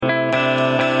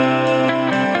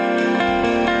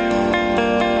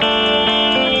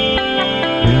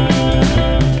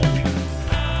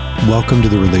Welcome to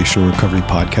the Relational Recovery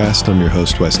Podcast. I'm your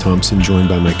host, Wes Thompson, joined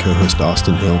by my co-host,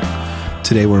 Austin Hill.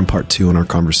 Today, we're in part 2 in our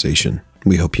conversation.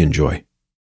 We hope you enjoy.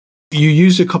 You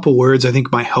used a couple words I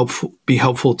think might be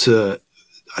helpful to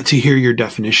hear your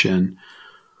definition.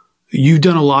 You've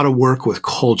done a lot of work with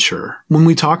culture. When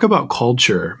we talk about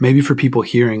culture, maybe for people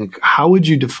hearing, how would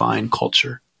you define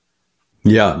culture?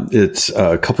 Yeah, it's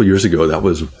a couple years ago, that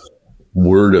was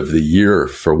word of the year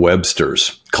for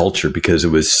Webster's, culture, because it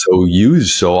was so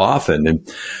used so often.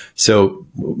 And so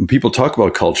when people talk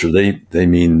about culture, they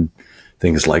mean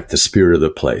things like the spirit of the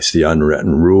place, the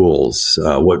unwritten rules,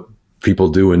 what people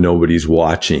do when nobody's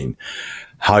watching,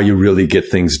 how you really get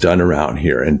things done around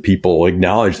here. And people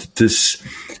acknowledge that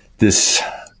this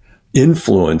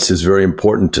influence is very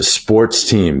important to sports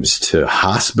teams, to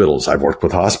hospitals. I've worked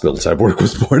with hospitals. I've worked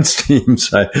with sports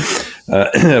teams.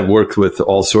 I've worked with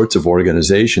all sorts of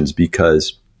organizations,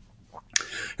 because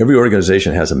every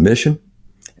organization has a mission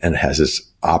and has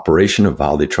its operation of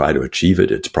how they try to achieve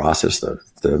it, its process.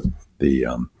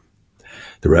 The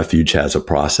Refuge has a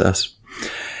process.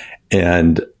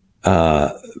 And,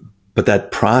 but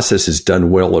that process is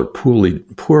done well or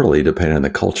poorly depending on the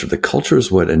culture. The culture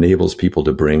is what enables people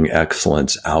to bring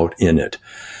excellence out in it,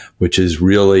 which is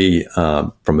really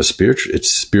from a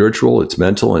spiritual, it's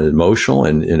mental and emotional.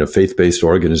 And in a faith-based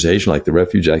organization like the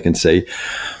Refuge, I can say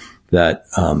that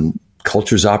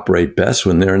cultures operate best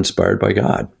when they're inspired by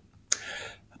God.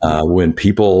 When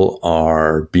people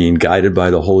are being guided by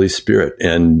the Holy Spirit.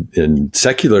 And in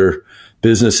secular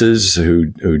businesses who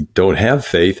don't have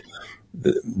faith,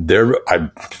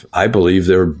 I believe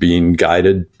they're being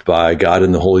guided by God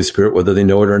and the Holy Spirit, whether they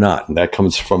know it or not. And that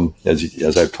comes from,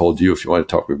 as I've told you, if you want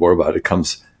to talk more about it, it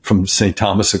comes from St.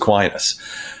 Thomas Aquinas,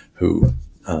 who,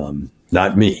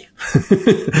 not me,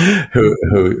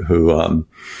 who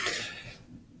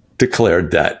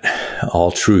declared that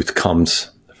all truth comes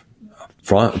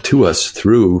to us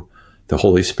through the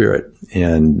Holy Spirit.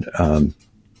 And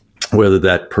whether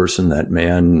that person, that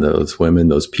man, those women,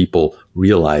 those people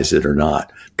realize it or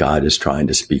not, God is trying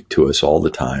to speak to us all the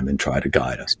time and try to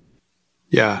guide us.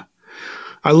 Yeah.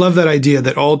 I love that idea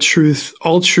that all truth,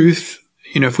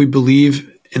 if we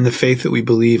believe in the faith that we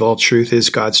believe, all truth is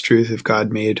God's truth. If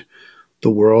God made the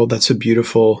world, that's a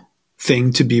beautiful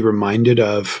thing to be reminded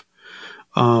of.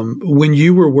 When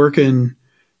you were working,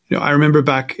 I remember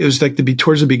back, it was like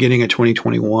towards the beginning of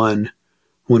 2021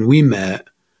 when we met,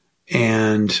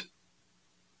 and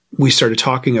we started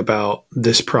talking about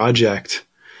this project,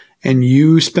 and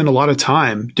you spent a lot of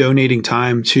time donating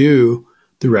time to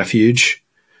the Refuge.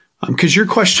 Because your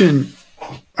question,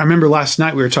 I remember last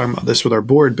night we were talking about this with our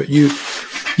board, but you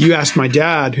asked my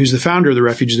dad, who's the founder of the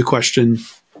Refuge, the question,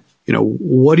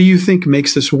 what do you think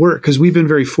makes this work? Because we've been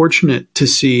very fortunate to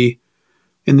see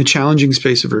in the challenging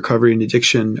space of recovery and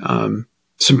addiction,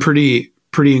 some pretty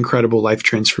incredible life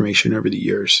transformation over the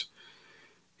years.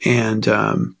 And,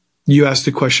 you asked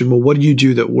the question, well, what do you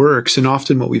do that works? And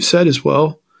often what we've said is,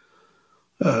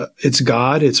 it's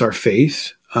God, it's our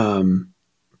faith. And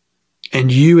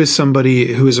you as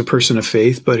somebody who is a person of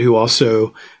faith, but who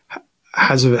also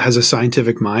has a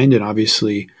scientific mind and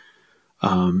obviously,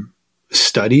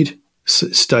 studied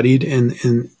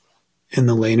in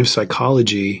the lane of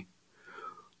psychology.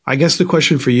 I guess the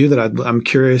question for you that I'm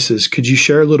curious is, could you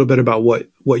share a little bit about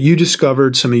what you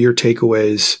discovered, some of your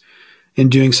takeaways in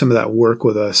doing some of that work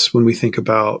with us when we think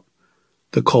about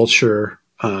the culture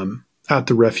at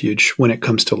the Refuge when it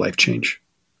comes to life change?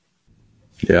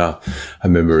 Yeah. I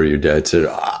remember your dad said,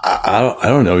 I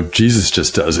don't know, Jesus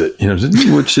just does it,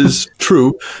 which is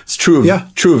true. It's true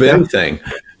of anything.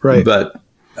 Right. But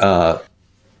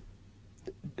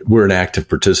we're an active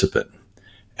participant.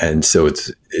 And so it's,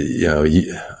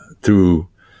 through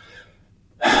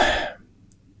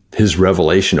his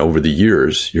revelation over the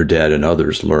years, your dad and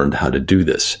others learned how to do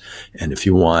this. And if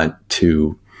you want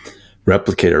to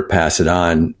replicate or pass it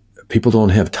on, people don't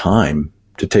have time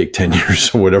to take 10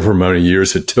 years or whatever amount of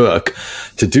years it took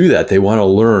to do that. They want to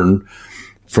learn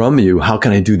from you, how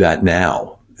can I do that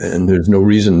now? And there's no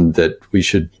reason that we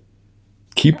should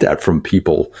keep that from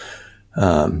people.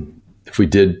 If we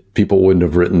did, people wouldn't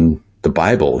have written the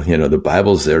Bible. The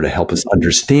Bible's there to help us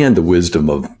understand the wisdom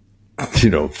of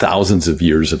thousands of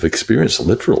years of experience,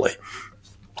 literally.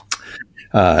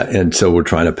 And so we're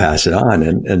trying to pass it on.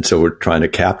 And so we're trying to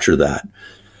capture that.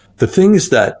 The things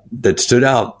that stood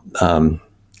out,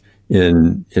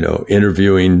 in,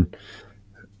 interviewing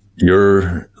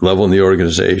your level in the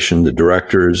organization, the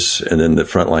directors, and then the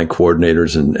frontline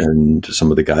coordinators and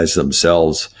some of the guys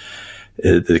themselves,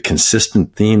 the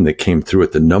consistent theme that came through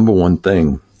it, the number one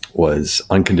thing was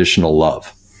unconditional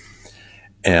love.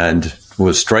 And what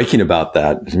was striking about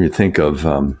that, when you think of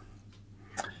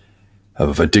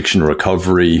addiction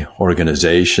recovery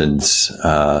organizations,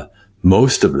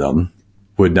 most of them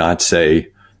would not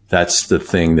say that's the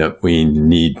thing that we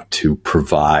need to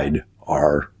provide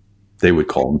they would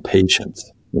call them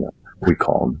patients. We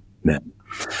call them men.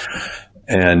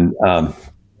 And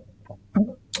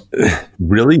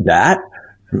really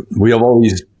we have all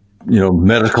these,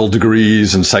 medical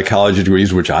degrees and psychology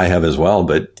degrees, which I have as well.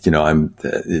 But,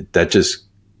 that just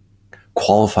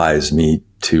qualifies me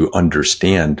to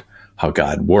understand how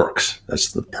God works.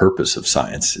 That's the purpose of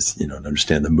science, is, to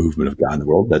understand the movement of God in the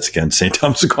world. That's, again, St.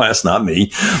 Thomas Aquinas, not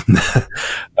me.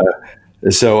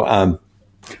 So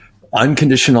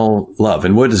unconditional love.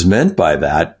 And what is meant by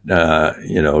that,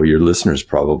 your listeners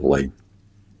probably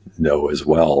know as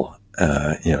well,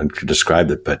 and could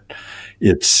describe it, but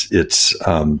it's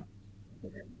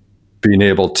being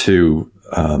able to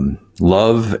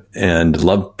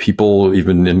love people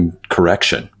even in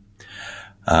correction.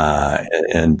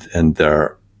 And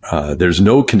there's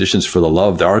no conditions for the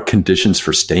love. There are conditions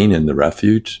for staying in the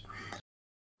refuge.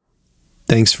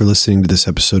 Thanks for listening to this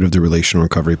episode of the Relational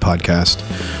Recovery Podcast.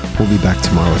 We'll be back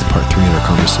tomorrow with part 3 in our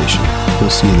conversation. We'll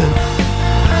see you then.